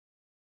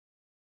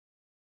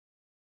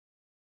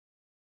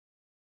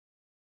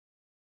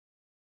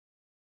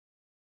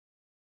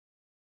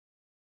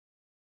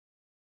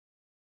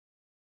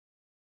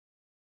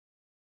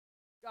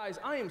Guys,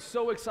 I am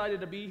so excited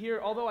to be here.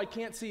 Although I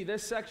can't see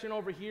this section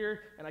over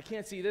here, and I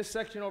can't see this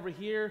section over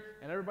here,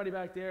 and everybody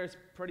back there is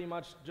pretty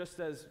much just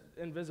as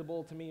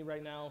invisible to me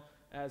right now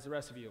as the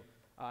rest of you.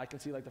 I can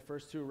see like the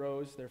first two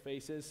rows, their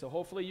faces. So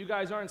hopefully you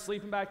guys aren't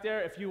sleeping back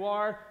there. If you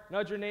are,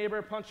 nudge your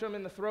neighbor, punch them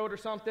in the throat or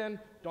something.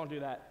 Don't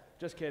do that.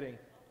 Just kidding.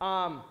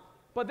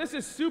 But this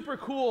is super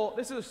cool.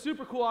 This is a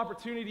super cool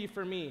opportunity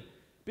for me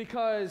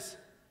because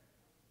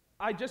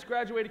I just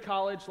graduated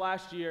college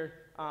last year.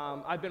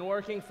 I've been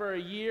working for a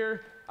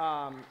year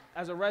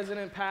as a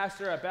resident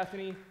pastor at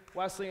Bethany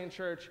Wesleyan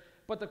Church.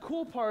 But the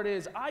cool part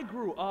is I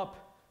grew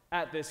up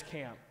at this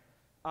camp.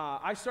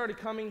 I started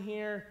coming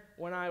here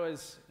when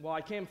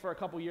I came for a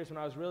couple years when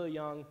I was really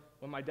young,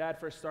 when my dad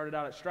first started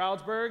out at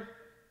Stroudsburg.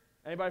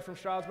 Anybody from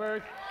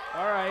Stroudsburg?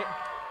 All right.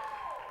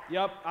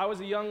 Yep, I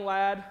was a young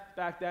lad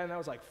back then. That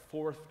was like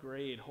 4th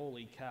grade.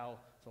 Holy cow,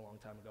 it's a long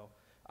time ago.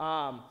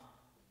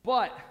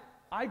 But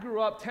I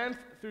grew up 10th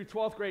through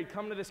 12th grade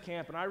coming to this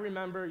camp, and I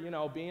remember,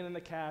 being in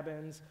the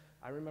cabins.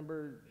 I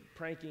remember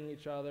pranking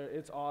each other.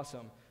 It's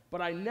awesome.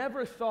 But I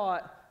never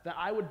thought that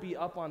I would be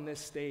up on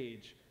this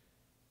stage.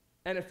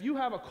 And if you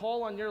have a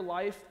call on your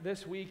life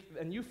this week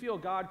and you feel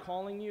God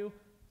calling you,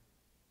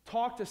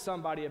 talk to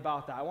somebody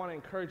about that. I want to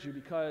encourage you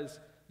because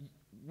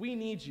we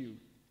need you.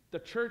 The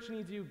church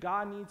needs you.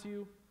 God needs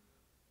you.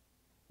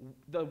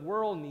 The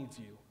world needs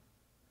you.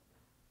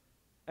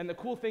 And the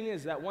cool thing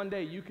is that one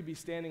day you could be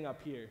standing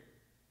up here.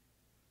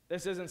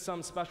 This isn't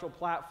some special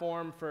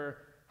platform for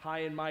high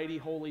and mighty,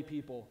 holy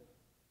people.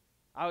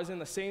 I was in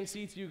the same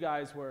seats you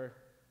guys were.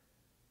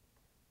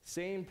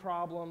 Same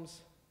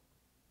problems.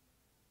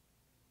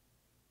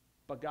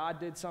 But God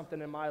did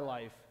something in my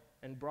life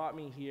and brought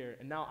me here,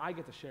 and now I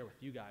get to share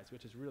with you guys,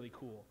 which is really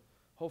cool.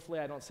 Hopefully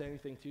I don't say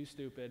anything too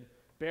stupid.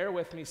 Bear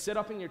with me. Sit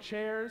up in your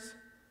chairs,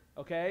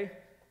 okay?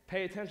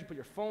 Pay attention. Put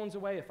your phones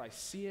away. If I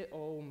see it,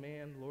 oh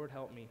man, Lord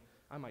help me.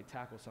 I might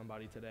tackle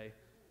somebody today,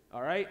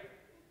 all right?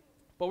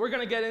 But we're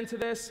going to get into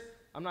this.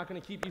 I'm not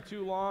going to keep you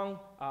too long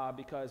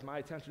because my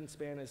attention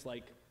span is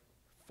like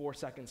 4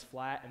 seconds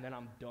flat, and then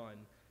I'm done.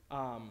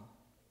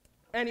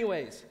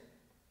 Anyways,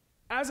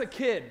 as a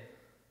kid,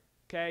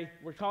 okay,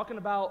 we're talking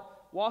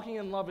about walking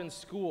in love in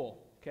school,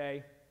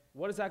 okay?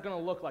 What is that going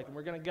to look like? And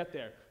we're going to get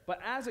there. But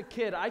as a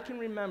kid, I can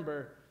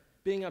remember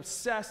being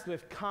obsessed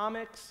with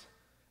comics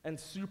and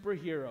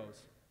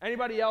superheroes.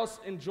 Anybody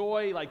else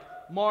enjoy like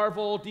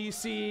Marvel,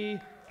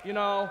 DC,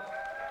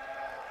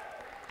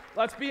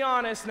 Let's be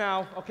honest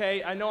now,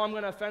 okay? I know I'm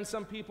going to offend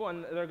some people,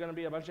 and there are going to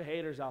be a bunch of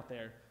haters out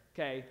there,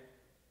 okay?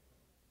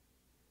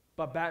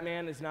 But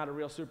Batman is not a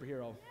real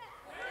superhero.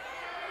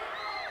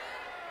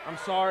 I'm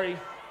sorry.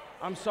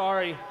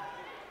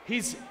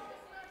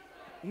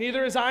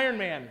 Neither is Iron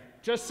Man,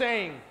 just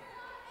saying.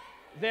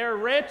 They're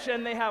rich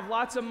and they have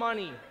lots of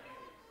money,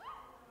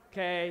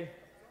 okay?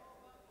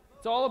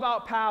 It's all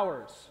about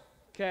powers,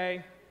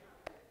 okay?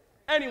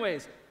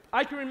 Anyways,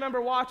 I can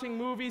remember watching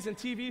movies and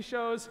TV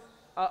shows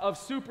of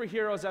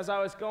superheroes as I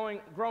was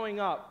growing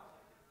up.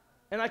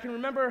 And I can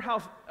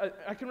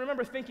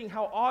remember thinking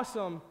how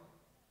awesome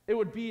it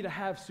would be to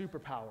have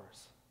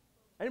superpowers.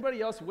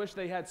 Anybody else wish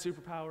they had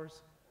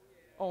superpowers?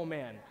 Oh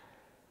man,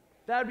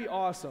 that'd be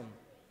awesome.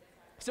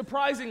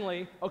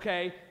 Surprisingly,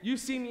 okay, you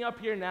see me up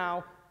here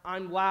now,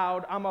 I'm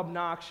loud, I'm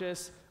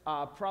obnoxious,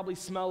 probably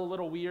smell a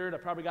little weird, I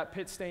probably got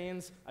pit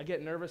stains, I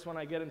get nervous when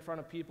I get in front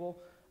of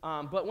people.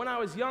 But when I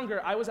was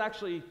younger, I was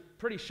actually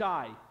pretty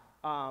shy.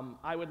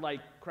 I would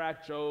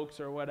crack jokes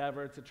or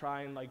whatever to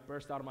try and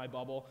burst out of my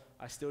bubble.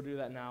 I still do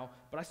that now,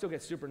 but I still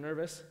get super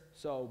nervous,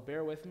 so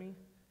bear with me,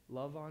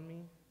 love on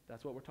me.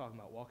 That's what we're talking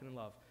about, walking in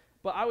love.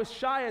 But I was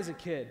shy as a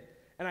kid,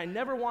 and I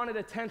never wanted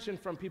attention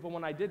from people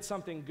when I did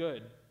something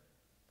good.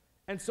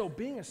 And so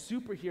being a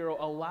superhero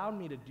allowed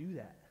me to do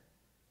that.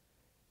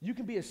 You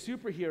can be a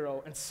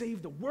superhero and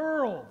save the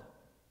world.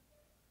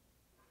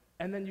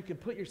 And then you can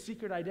put your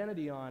secret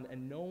identity on,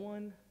 and no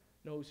one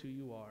knows who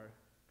you are,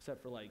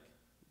 except for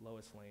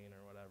Lois Lane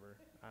or whatever.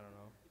 I don't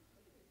know.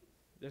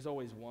 There's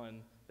always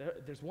one.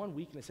 There's one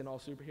weakness in all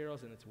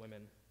superheroes, and it's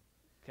women.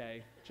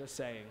 Okay? Just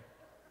saying.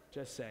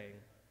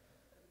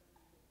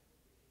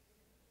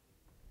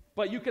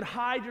 But you can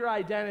hide your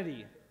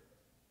identity.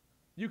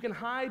 You can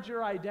hide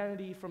your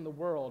identity from the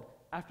world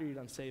after you're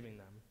done saving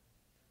them.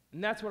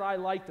 And that's what I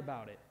liked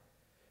about it.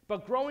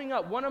 But growing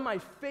up, one of my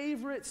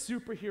favorite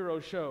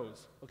superhero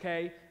shows,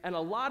 okay, and a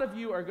lot of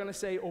you are going to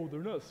say, oh,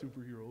 they're not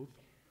superheroes,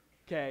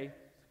 okay,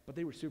 but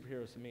they were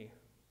superheroes to me,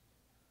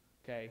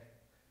 okay?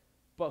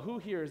 But who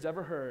here has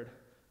ever heard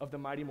of the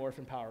Mighty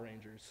Morphin Power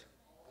Rangers?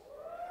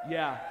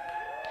 Yeah.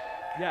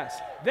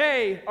 Yes.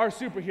 They are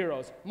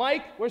superheroes.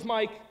 Mike, where's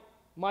Mike?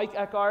 Mike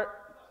Eckhart.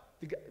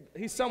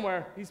 He's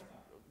somewhere. He's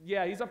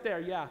up there,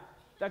 yeah.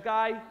 That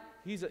guy,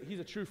 he's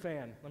a true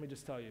fan, let me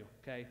just tell you,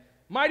 okay?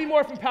 Mighty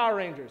Morphin Power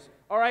Rangers,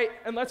 all right?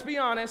 And let's be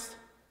honest.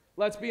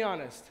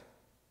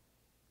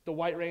 The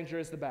White Ranger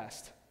is the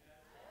best.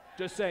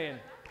 Just saying,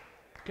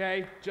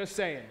 okay? Just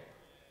saying.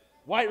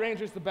 White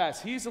Ranger's the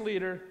best. He's the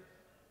leader.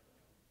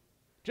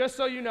 Just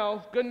so you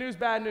know, good news,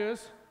 bad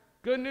news.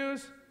 Good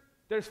news,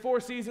 There's 4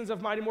 seasons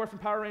of Mighty Morphin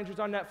Power Rangers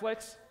on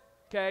Netflix,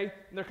 okay?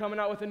 And they're coming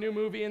out with a new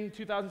movie in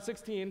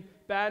 2016.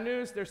 Bad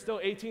news, there's still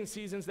 18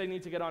 seasons they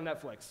need to get on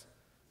Netflix,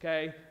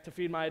 okay, to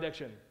feed my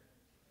addiction.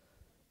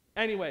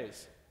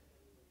 Anyways,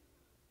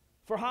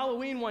 for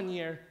Halloween one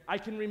year, I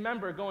can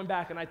remember going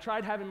back, and I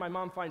tried having my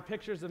mom find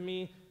pictures of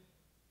me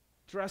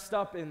dressed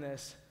up in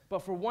this,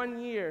 but for one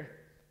year,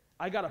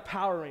 I got a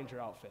Power Ranger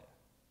outfit.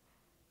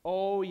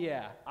 Oh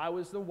yeah, I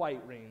was the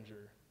White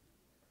Ranger.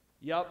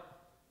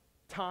 Yup,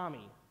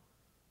 Tommy.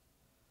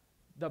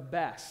 The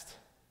best.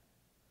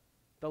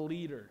 The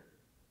leader.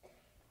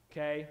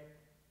 Okay?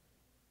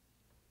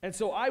 And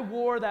so I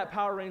wore that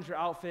Power Ranger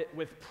outfit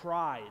with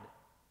pride.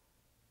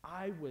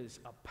 I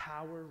was a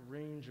Power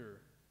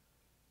Ranger.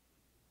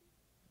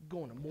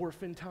 Going to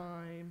morphin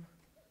time,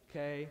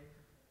 okay?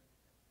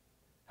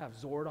 Have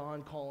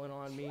Zordon calling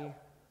on me.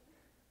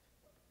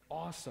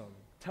 Awesome.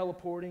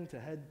 Teleporting to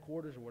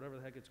headquarters or whatever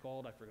the heck it's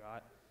called, I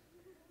forgot.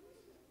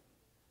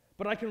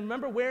 But I can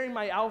remember wearing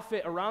my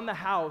outfit around the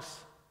house,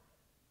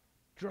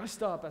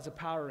 dressed up as a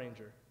Power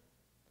Ranger.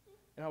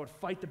 And I would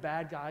fight the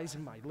bad guys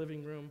in my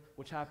living room,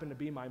 which happened to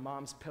be my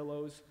mom's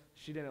pillows.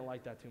 She didn't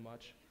like that too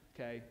much,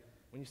 okay?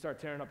 When you start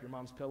tearing up your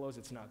mom's pillows,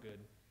 it's not good.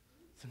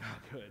 It's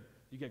not good.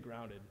 You get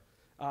grounded.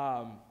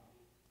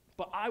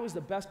 But I was the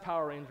best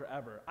Power Ranger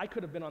ever. I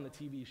could have been on the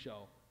TV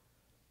show.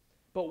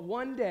 But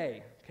one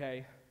day,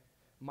 okay,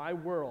 my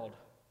world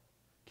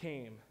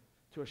came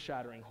to a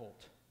shattering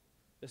halt.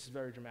 This is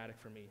very dramatic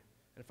for me.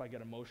 And if I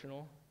get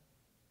emotional,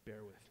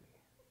 bear with me.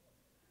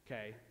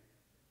 Okay?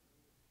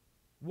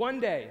 One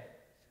day,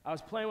 I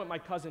was playing with my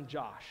cousin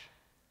Josh.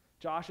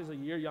 Josh is a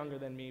year younger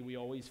than me. We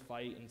always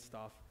fight and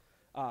stuff.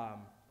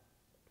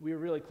 We were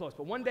really close.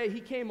 But one day, he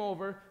came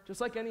over,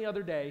 just like any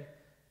other day,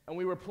 and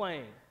we were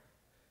playing.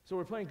 So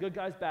we're playing good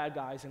guys, bad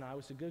guys, and I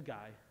was the good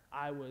guy.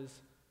 I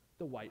was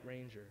the White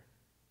Ranger.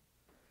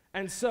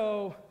 And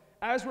so,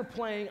 as we're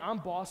playing, I'm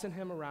bossing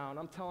him around.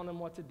 I'm telling him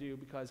what to do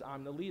because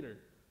I'm the leader.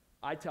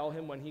 I tell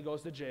him when he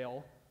goes to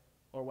jail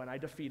or when I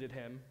defeated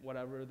him,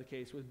 whatever the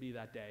case would be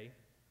that day,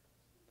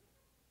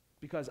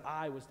 because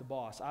I was the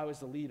boss. I was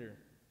the leader.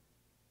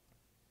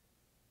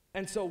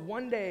 And so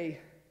one day,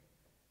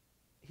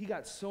 he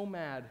got so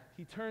mad,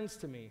 he turns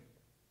to me,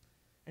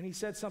 and he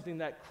said something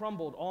that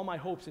crumbled all my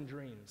hopes and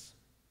dreams.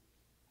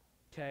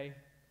 Okay?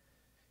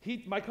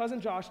 My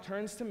cousin Josh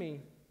turns to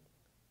me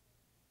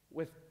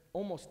with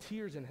almost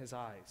tears in his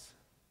eyes.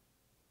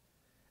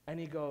 And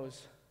he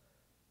goes,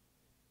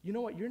 "You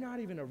know what? You're not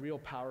even a real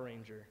Power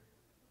Ranger.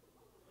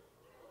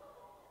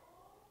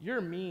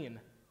 You're mean.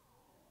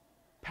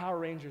 Power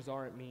Rangers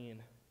aren't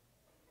mean."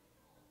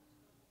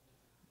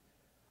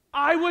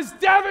 I was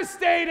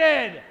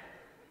devastated.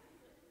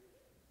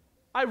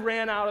 I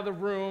ran out of the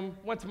room,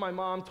 went to my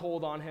mom,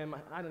 told on him.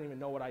 I don't even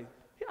know what I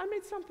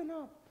made something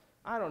up.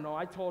 I don't know.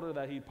 I told her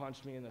that he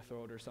punched me in the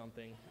throat or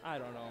something. I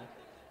don't know.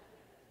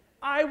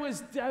 I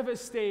was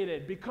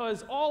devastated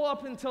because all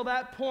up until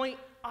that point,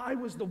 I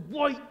was the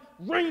White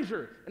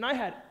Ranger, and I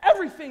had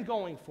everything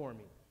going for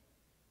me.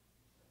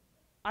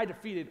 I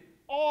defeated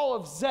all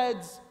of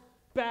Zed's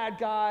bad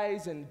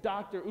guys and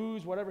Dr.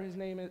 Ooze, whatever his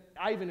name is,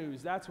 Ivan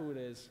Ooze, that's who it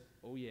is.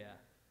 Oh yeah.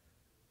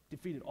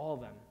 Defeated all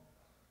of them,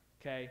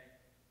 okay?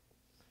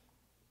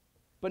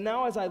 But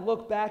now as I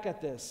look back at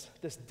this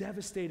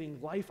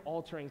devastating,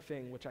 life-altering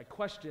thing, which I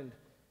questioned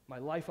my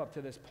life up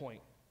to this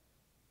point,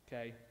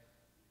 okay?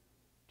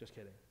 Just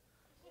kidding.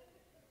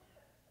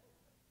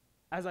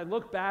 As I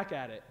look back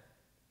at it,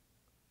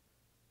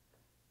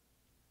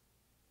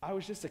 I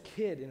was just a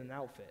kid in an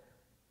outfit.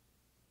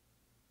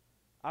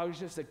 I was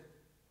just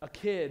a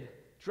kid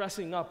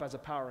dressing up as a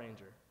Power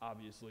Ranger,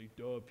 obviously.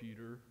 Duh,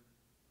 Peter.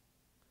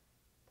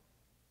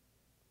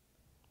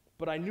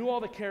 But I knew all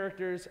the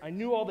characters. I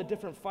knew all the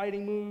different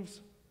fighting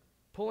moves.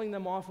 Pulling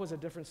them off was a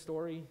different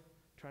story.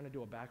 Trying to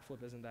do a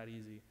backflip isn't that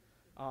easy.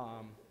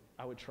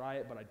 I would try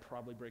it, but I'd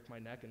probably break my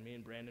neck, and me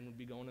and Brandon would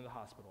be going to the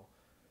hospital.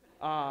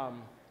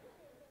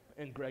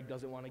 And Greg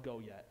doesn't want to go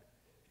yet.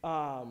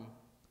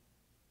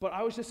 But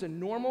I was just a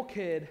normal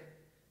kid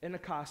in a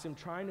costume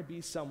trying to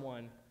be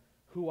someone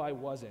who I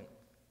wasn't.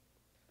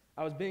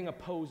 I was being a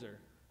poser.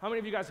 How many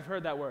of you guys have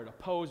heard that word, a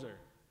poser?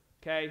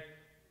 Okay?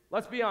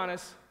 Let's be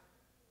honest.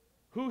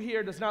 Who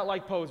here does not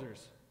like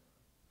posers?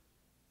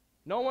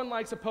 No one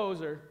likes a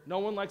poser. No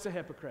one likes a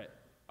hypocrite.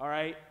 All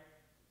right?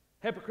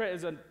 Hypocrite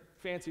is a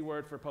fancy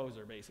word for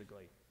poser,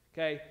 basically.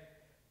 Okay?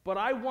 But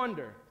I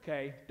wonder,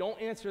 okay?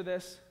 Don't answer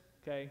this,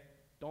 okay?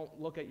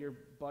 Don't look at your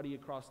buddy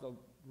across the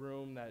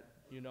room that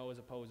you know is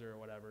a poser or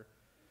whatever.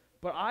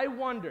 But I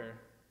wonder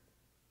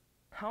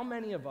how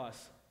many of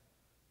us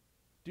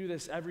do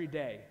this every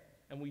day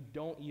and we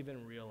don't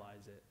even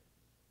realize it.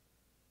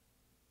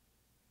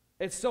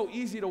 It's so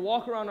easy to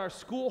walk around our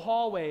school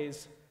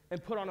hallways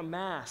and put on a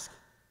mask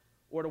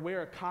or to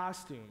wear a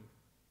costume.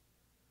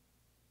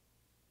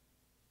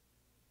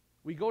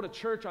 We go to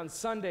church on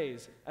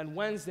Sundays and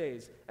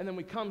Wednesdays, and then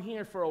we come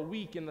here for a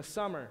week in the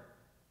summer.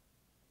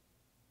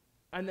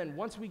 And then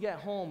once we get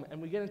home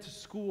and we get into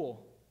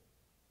school,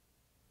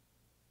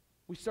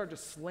 we start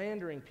just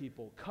slandering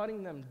people,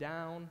 cutting them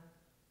down,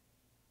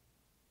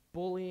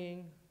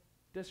 bullying,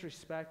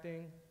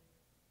 disrespecting,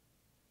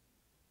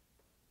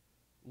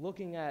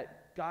 looking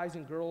at guys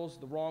and girls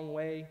the wrong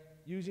way,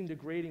 using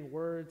degrading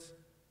words,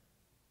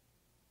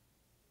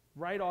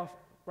 right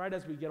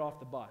as we get off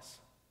the bus.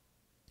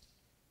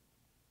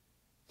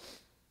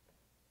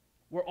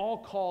 We're all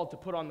called to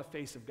put on the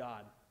face of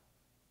God.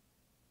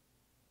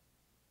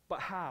 But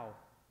how?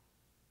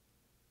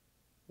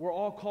 We're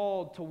all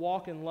called to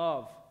walk in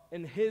love,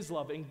 in His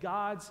love, in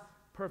God's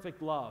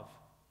perfect love,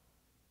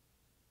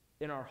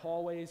 in our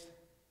hallways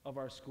of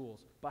our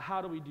schools. But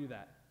how do we do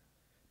that?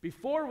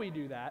 Before we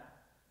do that,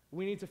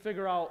 we need to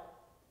figure out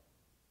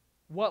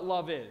what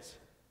love is.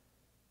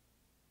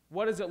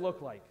 What does it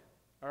look like?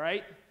 All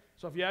right?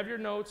 So if you have your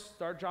notes,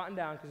 start jotting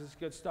down because it's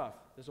good stuff.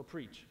 This will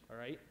preach, all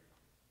right?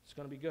 It's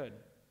going to be good.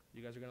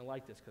 You guys are going to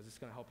like this because it's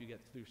going to help you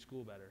get through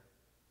school better.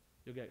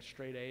 You'll get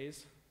straight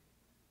A's.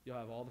 You'll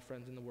have all the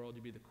friends in the world.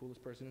 You'll be the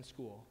coolest person in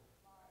school.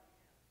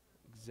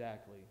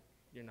 Exactly.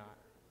 You're not.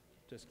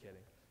 Just kidding.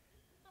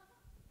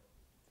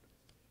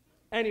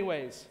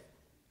 Anyways,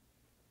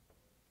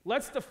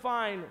 let's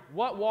define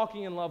what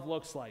walking in love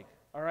looks like,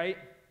 all right?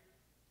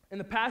 In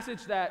the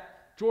passage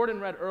that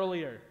Jordan read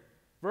earlier,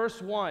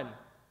 verse 1,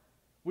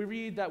 we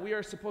read that we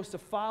are supposed to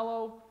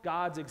follow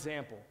God's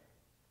example.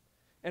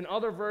 In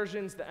other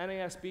versions, the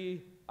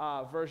NASB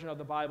version of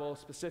the Bible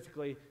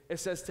specifically, it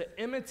says to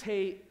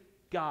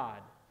imitate God.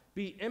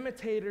 Be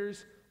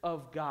imitators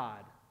of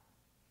God.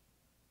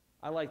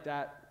 I like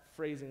that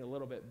phrasing a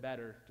little bit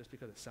better just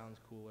because it sounds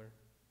cooler.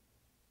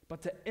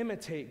 But to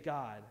imitate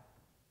God.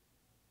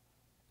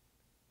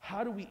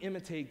 How do we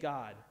imitate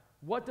God?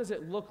 What does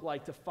it look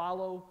like to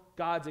follow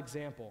God's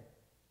example?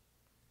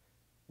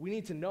 We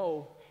need to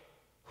know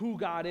who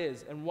God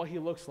is and what He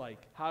looks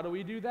like. How do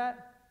we do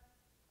that?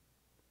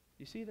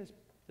 You see this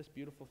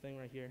beautiful thing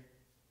right here?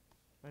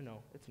 I know,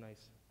 it's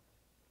nice.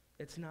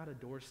 It's not a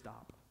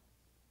doorstop.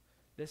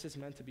 This is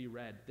meant to be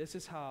read. This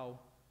is how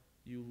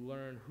you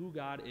learn who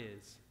God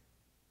is.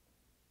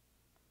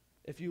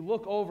 If you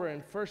look over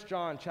in 1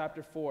 John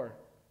chapter 4,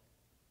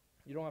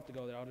 you don't have to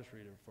go there, I'll just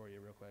read it for you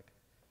real quick.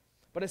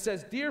 But it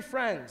says, "Dear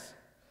friends,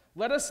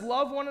 let us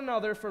love one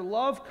another, for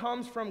love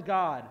comes from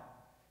God.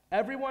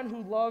 Everyone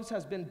who loves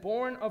has been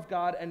born of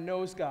God and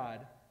knows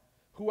God.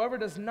 Whoever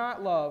does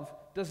not love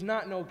does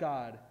not know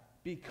God,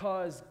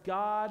 because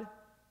God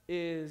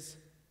is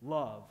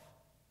love."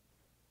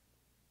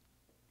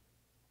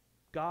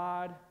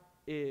 God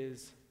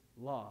is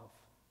love.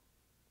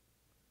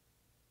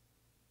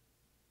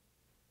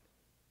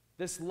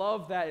 This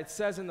love that it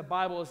says in the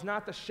Bible is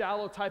not the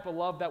shallow type of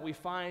love that we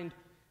find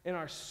in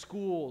our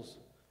schools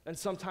and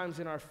sometimes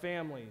in our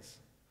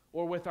families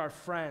or with our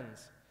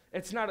friends.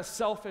 It's not a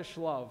selfish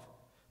love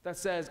that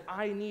says,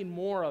 I need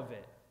more of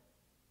it.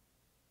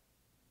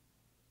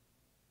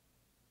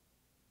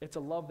 It's a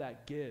love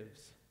that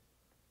gives.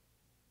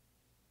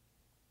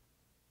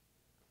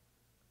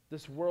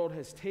 This world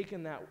has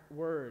taken that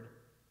word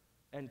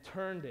and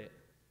turned it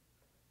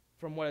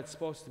from what it's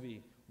supposed to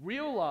be.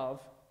 Real love,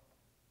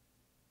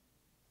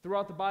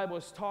 throughout the Bible,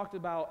 is talked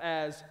about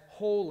as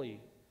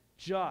holy,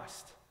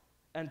 just,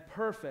 and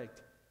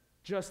perfect,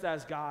 just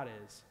as God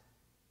is.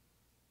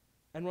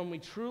 And when we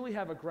truly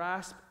have a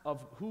grasp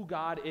of who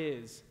God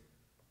is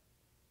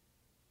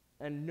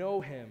and know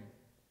Him,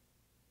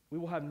 we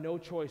will have no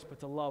choice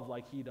but to love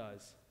like He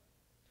does.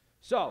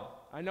 So,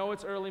 I know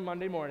it's early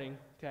Monday morning,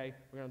 okay?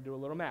 We're going to do a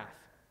little math,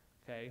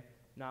 okay?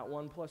 Not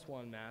 1 +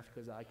 1 math,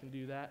 because I can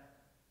do that,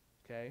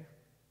 okay?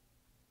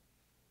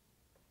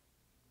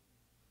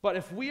 But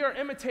if we are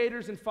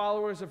imitators and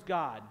followers of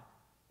God,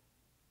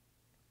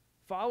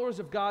 followers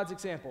of God's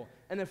example,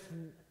 and if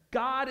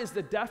God is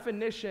the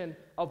definition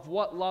of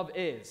what love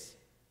is,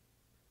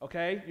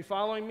 okay? You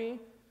following me?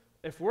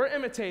 If we're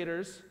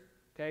imitators,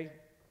 okay,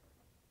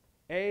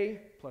 A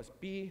 +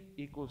 B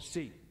 =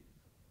 C.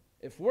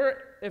 If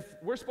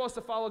we're supposed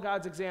to follow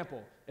God's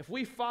example, if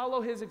we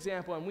follow His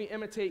example and we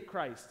imitate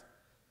Christ,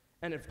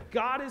 and if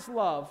God is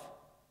love,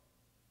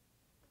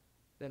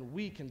 then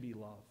we can be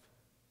love.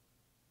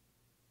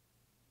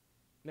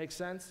 Make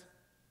sense?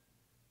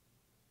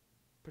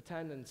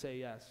 Pretend and say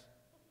yes.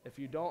 If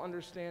you don't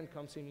understand,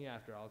 come see me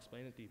after. I'll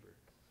explain it deeper.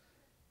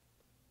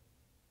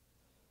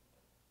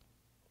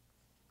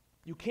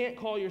 You can't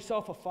call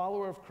yourself a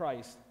follower of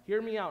Christ.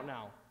 Hear me out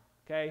now,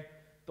 okay?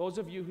 Those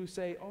of you who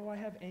say, oh, I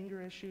have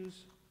anger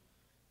issues,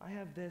 I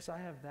have this, I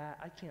have that,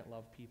 I can't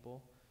love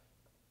people.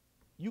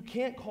 You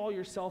can't call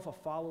yourself a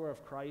follower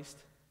of Christ.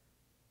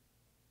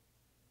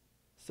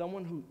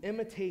 Someone who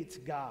imitates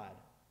God.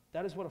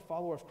 That is what a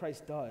follower of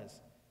Christ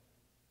does.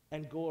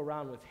 And go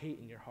around with hate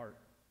in your heart.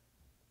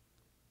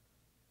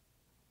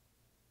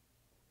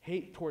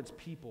 Hate towards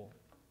people.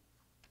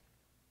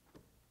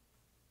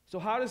 So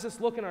how does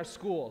this look in our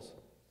schools?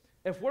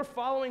 If we're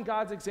following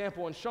God's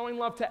example and showing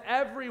love to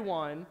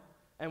everyone,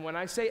 and when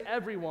I say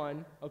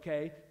everyone,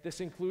 okay, this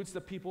includes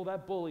the people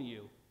that bully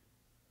you.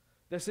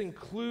 This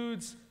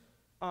includes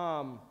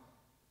the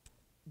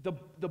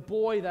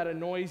boy that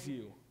annoys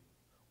you,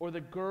 or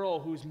the girl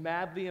who's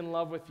madly in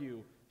love with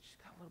you. She's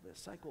got a little bit of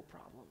psycho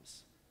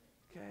problems,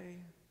 okay?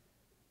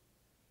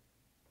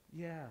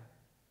 Yeah.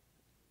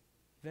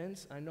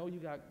 Vince, I know you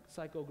got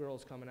psycho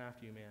girls coming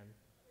after you, man.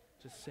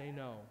 Just say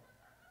no.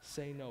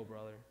 Say no,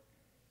 brother.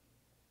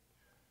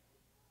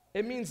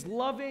 It means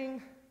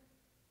loving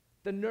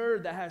the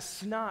nerd that has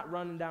snot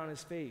running down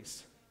his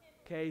face.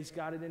 Okay, he's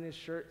got it in his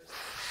shirt.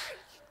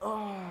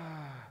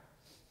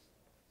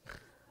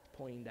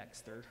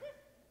 Poindexter.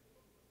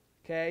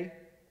 Okay?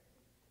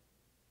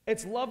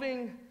 It's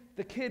loving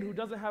the kid who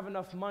doesn't have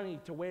enough money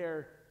to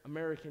wear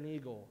American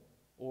Eagle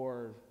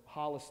or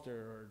Hollister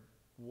or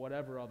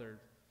whatever other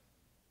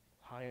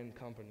high-end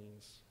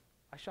companies.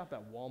 I shop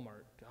at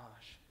Walmart,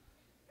 gosh.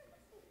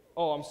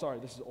 Oh, I'm sorry,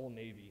 this is Old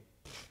Navy.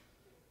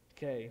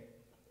 Okay.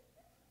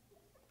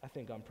 I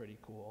think I'm pretty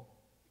cool.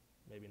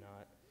 Maybe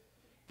not.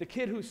 The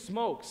kid who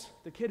smokes,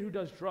 the kid who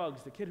does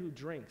drugs, the kid who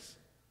drinks.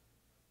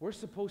 We're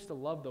supposed to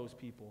love those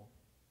people.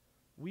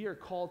 We are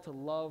called to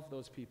love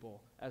those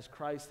people as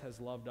Christ has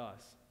loved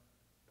us.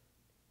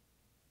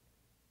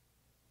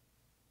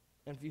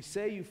 And if you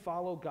say you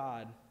follow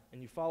God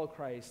and you follow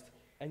Christ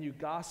and you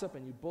gossip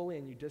and you bully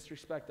and you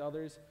disrespect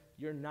others,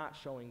 you're not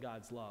showing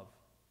God's love.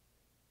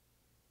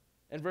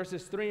 In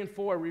verses 3 and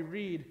 4, we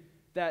read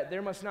that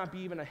there must not be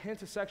even a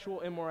hint of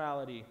sexual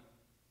immorality,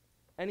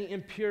 any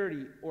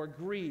impurity or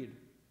greed,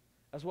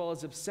 as well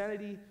as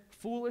obscenity,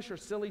 foolish or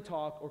silly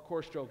talk, or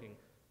coarse joking.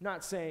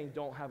 Not saying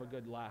don't have a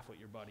good laugh with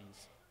your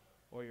buddies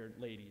or your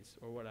ladies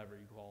or whatever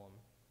you call them.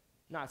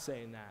 Not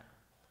saying that.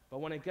 But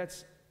when it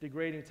gets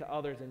degrading to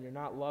others and you're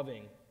not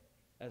loving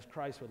as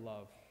Christ would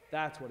love,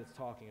 that's what it's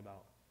talking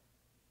about.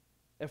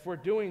 If we're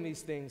doing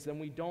these things, then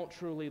we don't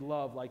truly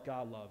love like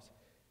God loves.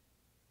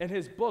 In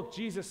his book,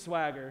 Jesus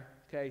Swagger,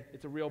 okay,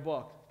 it's a real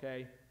book,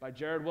 okay, by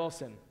Jared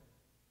Wilson,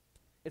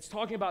 it's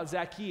talking about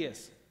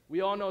Zacchaeus.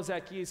 We all know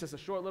Zacchaeus is a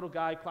short little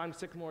guy, climbed a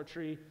sycamore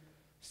tree,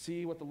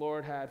 see what the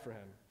Lord had for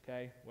him,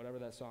 okay, whatever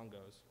that song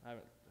goes. I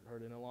haven't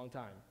heard it in a long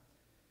time.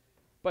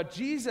 But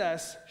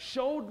Jesus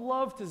showed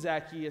love to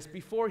Zacchaeus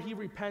before he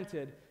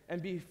repented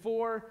and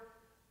before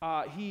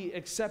he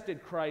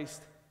accepted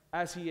Christ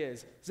as he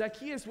is.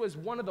 Zacchaeus was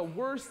one of the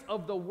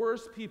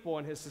worst people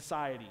in his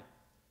society,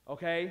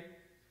 okay?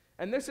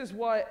 And this is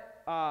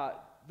what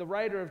the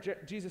writer of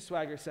Jesus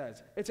Swagger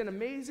says. It's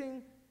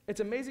amazing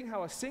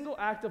how a single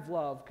act of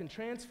love can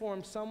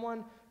transform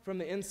someone from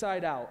the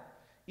inside out.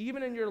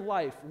 Even in your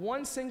life,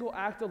 one single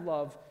act of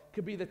love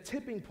could be the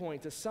tipping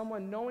point to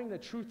someone knowing the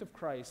truth of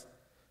Christ.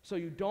 So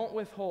don't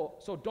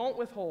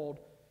withhold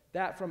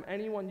that from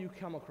anyone you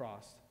come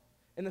across.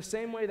 In the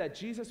same way that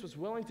Jesus was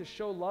willing to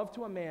show love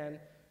to a man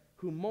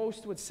who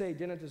most would say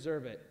didn't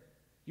deserve it,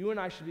 you and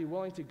I should be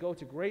willing to go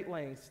to great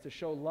lengths to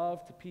show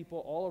love to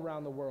people all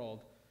around the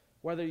world.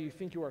 Whether you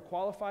think you are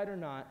qualified or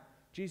not,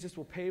 Jesus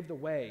will pave the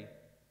way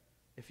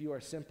if you are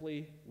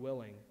simply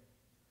willing.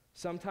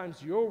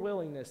 Sometimes your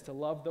willingness to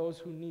love those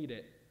who need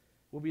it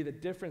will be the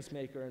difference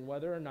maker in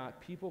whether or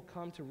not people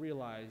come to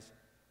realize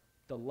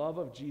the love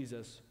of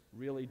Jesus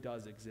really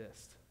does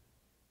exist.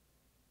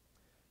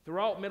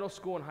 Throughout middle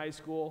school and high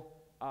school,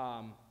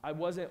 I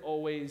wasn't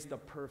always the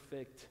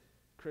perfect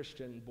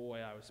Christian boy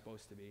I was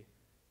supposed to be.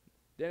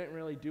 Didn't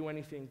really do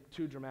anything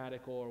too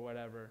dramatical or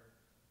whatever,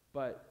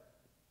 but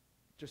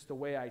just the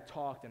way I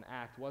talked and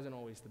act wasn't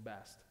always the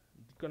best.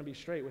 I'm going to be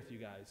straight with you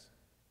guys.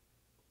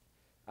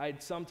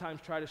 I'd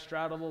sometimes try to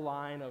straddle the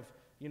line of,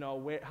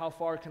 how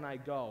far can I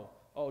go?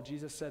 Oh,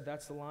 Jesus said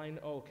that's the line.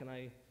 Oh, can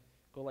I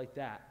go like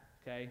that?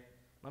 Okay?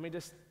 Let me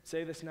just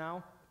say this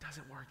now. It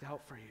doesn't work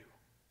out for you.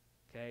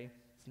 Okay?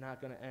 It's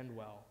not going to end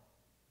well.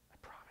 I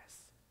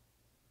promise.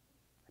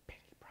 I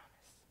pinky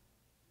promise.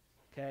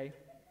 Okay?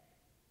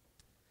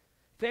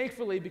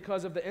 Thankfully,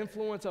 because of the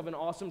influence of an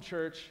awesome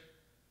church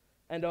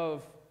and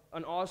of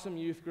an awesome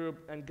youth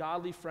group and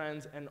godly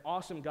friends and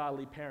awesome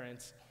godly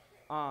parents,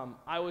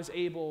 I was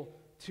able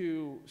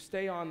to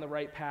stay on the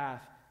right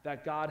path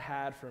that God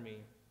had for me.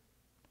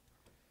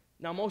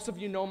 Now, most of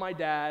you know my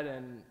dad,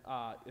 and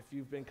if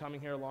you've been coming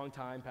here a long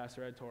time,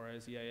 Pastor Ed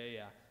Torres,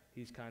 yeah.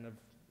 He's kind of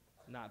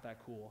not that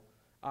cool.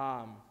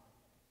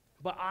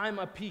 But I'm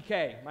a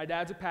PK. My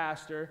dad's a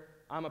pastor.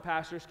 I'm a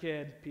pastor's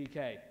kid,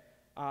 PK.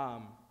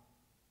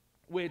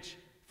 Which,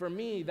 for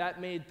me, that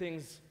made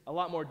things a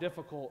lot more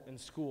difficult in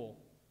school.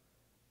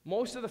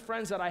 Most of the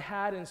friends that I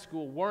had in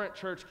school weren't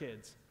church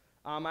kids.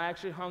 I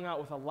actually hung out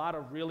with a lot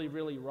of really,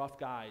 really rough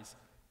guys.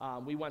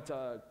 We went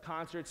to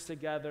concerts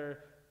together.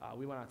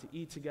 We went out to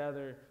eat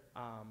together.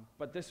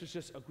 But this was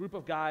just a group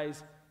of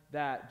guys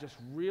that just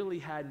really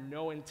had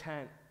no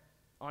intent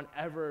on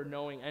ever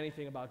knowing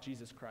anything about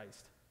Jesus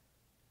Christ.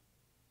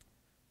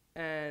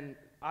 And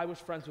I was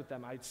friends with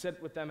them. I'd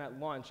sit with them at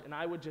lunch, and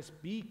I would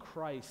just be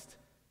Christ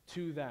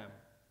to them.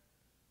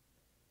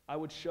 I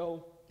would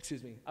show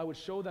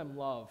them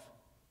love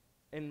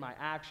in my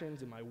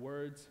actions, in my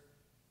words,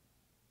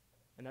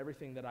 and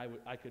everything that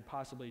I could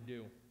possibly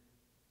do.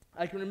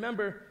 I can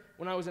remember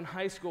when I was in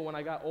high school, when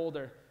I got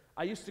older,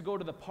 I used to go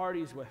to the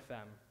parties with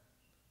them,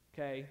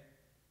 okay?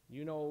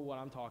 You know what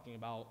I'm talking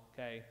about,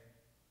 okay?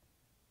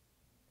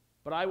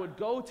 But I would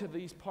go to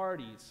these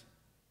parties,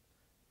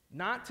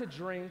 not to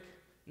drink,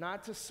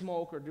 not to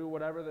smoke or do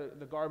whatever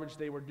the garbage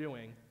they were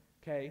doing,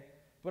 okay?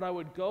 But I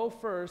would go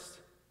first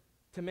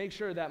to make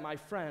sure that my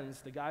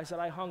friends, the guys that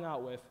I hung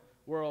out with,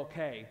 were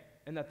okay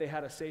and that they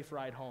had a safe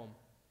ride home.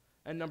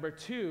 And number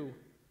two,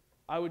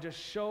 I would just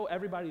show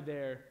everybody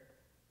there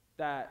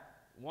that,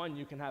 one,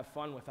 you can have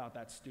fun without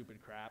that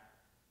stupid crap.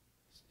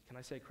 Can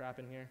I say crap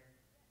in here?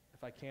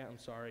 If I can't, I'm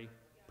sorry.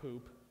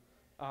 Poop.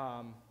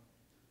 But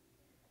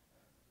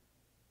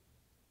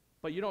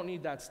you don't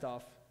need that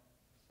stuff.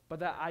 But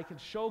that I could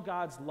show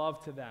God's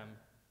love to them,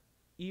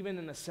 even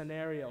in a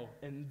scenario,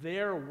 in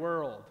their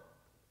world.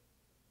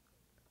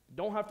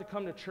 Don't have to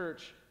come to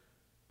church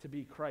to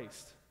be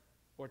Christ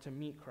or to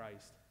meet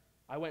Christ.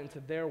 I went into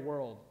their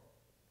world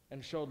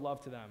and showed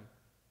love to them.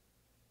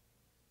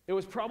 It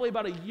was probably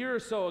about a year or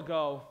so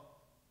ago,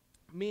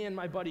 me and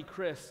my buddy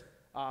Chris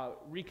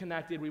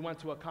reconnected. We went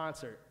to a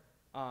concert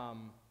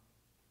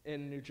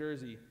in New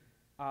Jersey.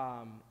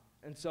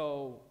 And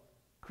so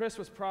Chris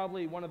was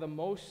probably one of the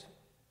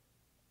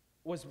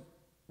was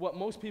what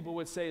most people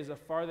would say is the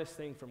farthest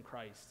thing from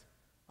Christ.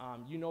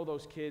 You know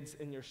those kids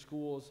in your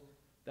schools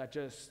that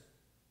just,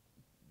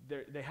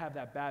 they have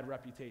that bad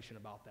reputation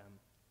about them.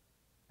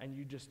 And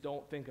you just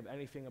don't think of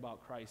anything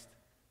about Christ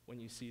when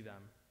you see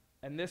them.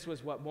 And this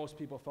was what most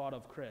people thought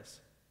of Chris.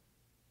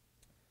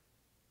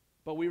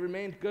 But we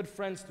remained good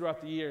friends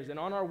throughout the years. And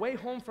on our way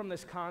home from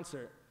this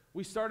concert,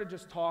 we started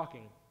just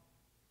talking,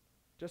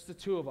 just the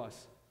two of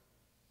us.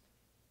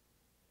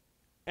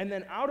 And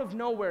then out of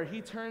nowhere,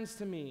 he turns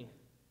to me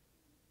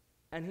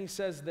and he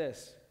says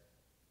this: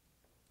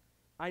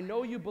 I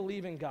know you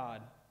believe in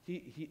God.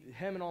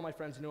 Him and all my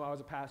friends knew I was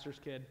a pastor's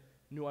kid,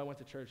 knew I went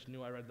to church,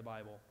 knew I read the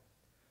Bible.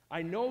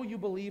 I know you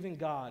believe in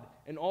God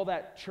and all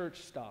that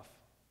church stuff.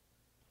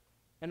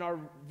 And our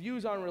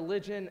views on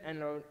religion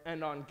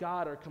and on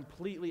God are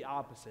completely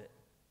opposite.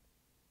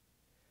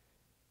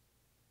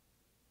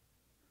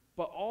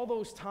 But all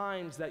those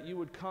times that you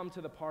would come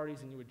to the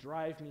parties and you would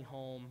drive me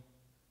home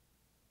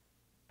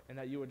and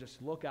that you would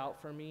just look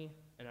out for me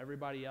and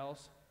everybody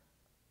else,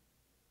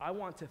 I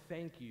want to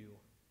thank you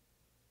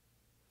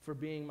for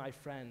being my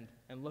friend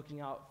and looking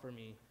out for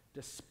me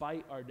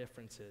despite our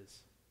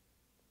differences.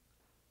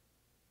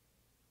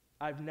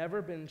 I've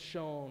never been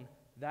shown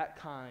that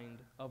kind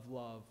of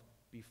love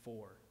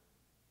before.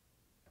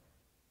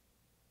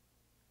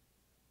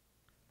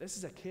 This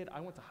is a kid I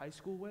went to high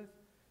school with.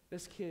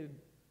 This kid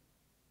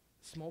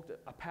smoked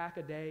a pack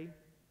a day,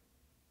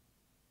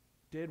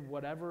 did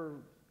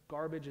whatever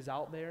garbage is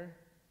out there.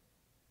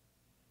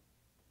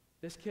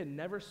 This kid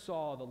never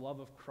saw the love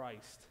of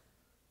Christ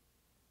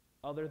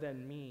other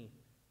than me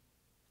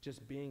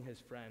just being his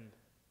friend.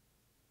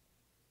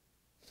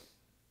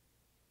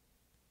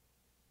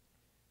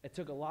 It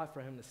took a lot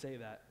for him to say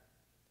that.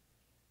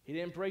 He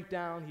didn't break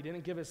down. He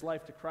didn't give his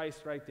life to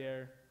Christ right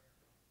there.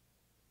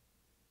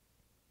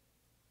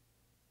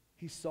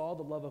 He saw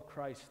the love of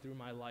Christ through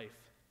my life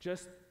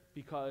just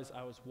because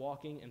I was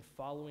walking and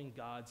following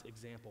God's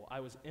example.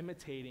 I was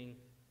imitating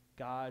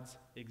God's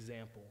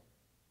example.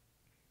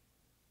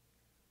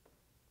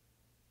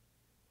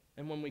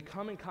 And when we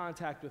come in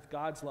contact with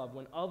God's love,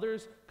 when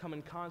others come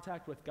in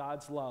contact with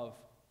God's love,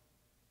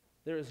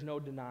 there is no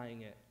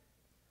denying it.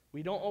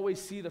 We don't always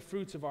see the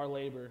fruits of our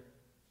labor,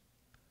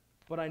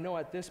 but I know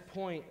at this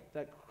point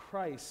that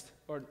Chris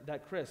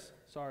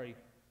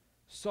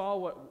saw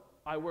what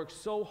I worked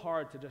so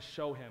hard to just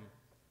show him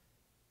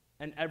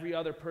and every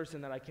other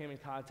person that I came in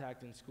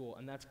contact in school,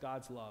 and that's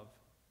God's love.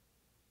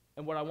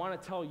 And what I want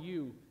to tell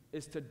you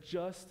is to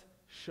just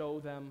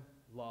show them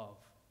love.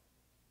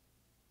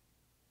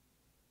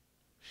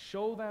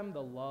 Show them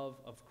the love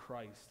of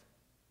Christ.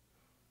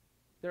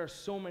 There are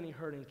so many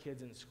hurting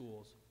kids in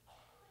schools.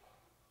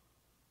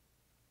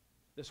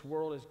 This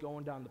world is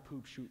going down the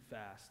poop chute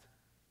fast.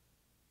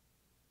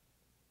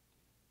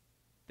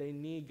 They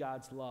need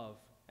God's love,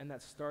 and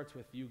that starts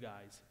with you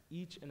guys,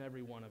 each and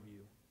every one of you.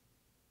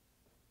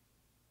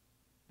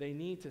 They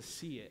need to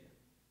see it.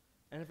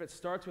 And if it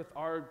starts with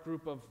our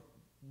group of,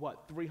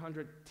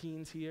 300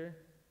 teens here,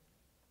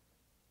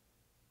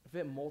 if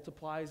it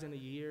multiplies in a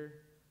year,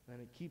 and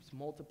it keeps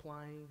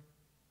multiplying,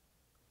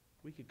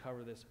 we could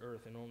cover this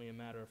earth in only a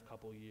matter of a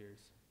couple years.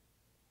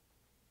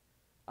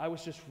 I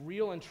was just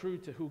real and true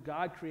to who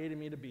God created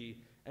me to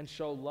be and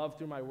show love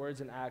through my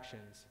words and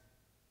actions.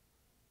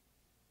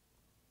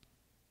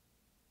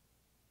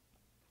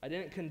 I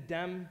didn't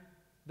condemn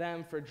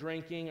them for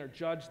drinking or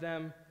judge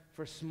them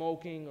for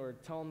smoking or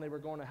tell them they were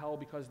going to hell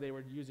because they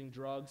were using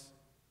drugs.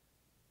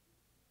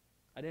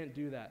 I didn't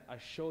do that. I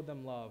showed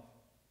them love.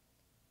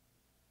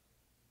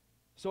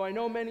 So I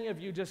know many of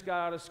you just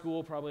got out of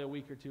school probably a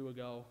week or two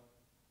ago.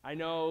 I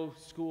know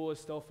school is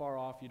still far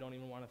off. You don't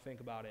even want to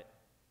think about it.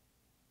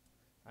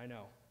 I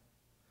know.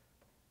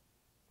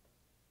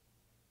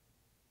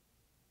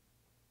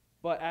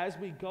 But as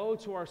we go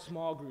to our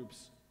small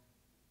groups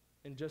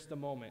in just a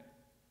moment,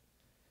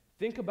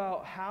 think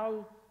about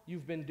how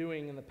you've been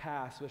doing in the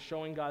past with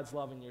showing God's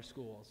love in your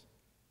schools.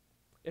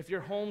 If you're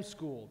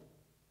homeschooled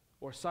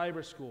or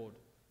cyber-schooled,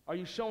 are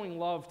you showing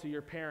love to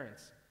your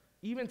parents,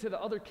 even to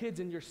the other kids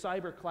in your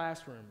cyber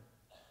classroom?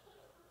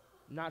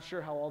 Not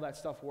sure how all that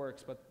stuff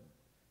works, but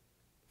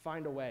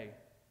find a way.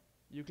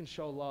 You can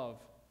show love.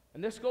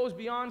 And this goes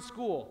beyond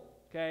school,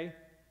 okay?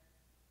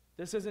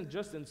 This isn't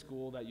just in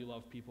school that you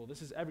love people.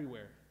 This is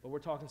everywhere. But we're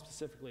talking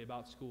specifically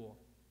about school.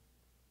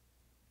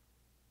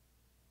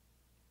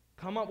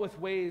 Come up with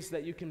ways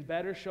that you can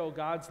better show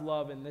God's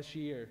love in this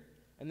year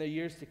and the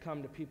years to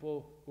come to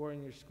people who are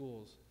in your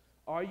schools.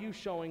 Are you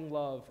showing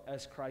love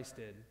as Christ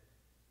did?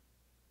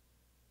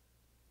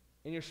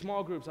 In your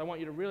small groups, I want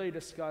you to really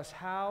discuss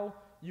how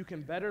you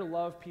can better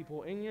love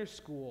people in your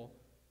school.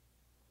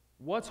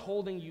 What's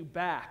holding you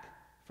back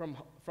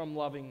from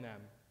loving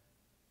them?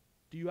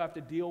 Do you have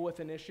to deal with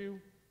an issue?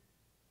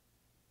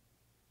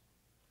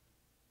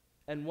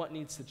 And what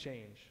needs to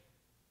change?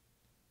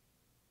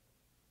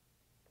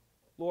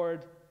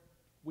 Lord,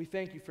 we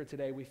thank you for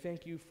today. We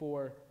thank you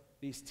for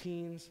these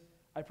teens.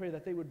 I pray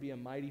that they would be a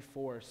mighty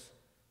force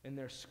in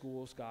their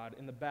schools, God,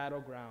 in the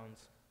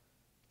battlegrounds,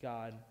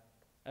 God,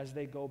 as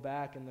they go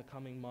back in the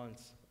coming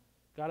months.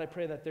 God, I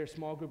pray that their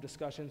small group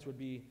discussions would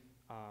be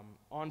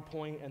on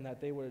point and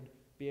that they would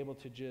be able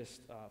to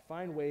just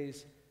find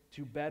ways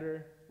to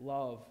better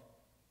love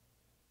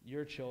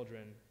your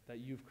children that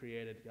you've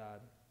created,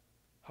 God.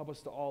 Help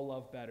us to all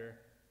love better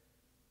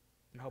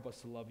and help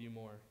us to love you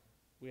more.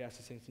 We ask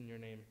these things in your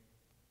name.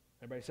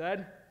 Everybody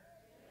said?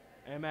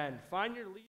 Amen. Find your lead.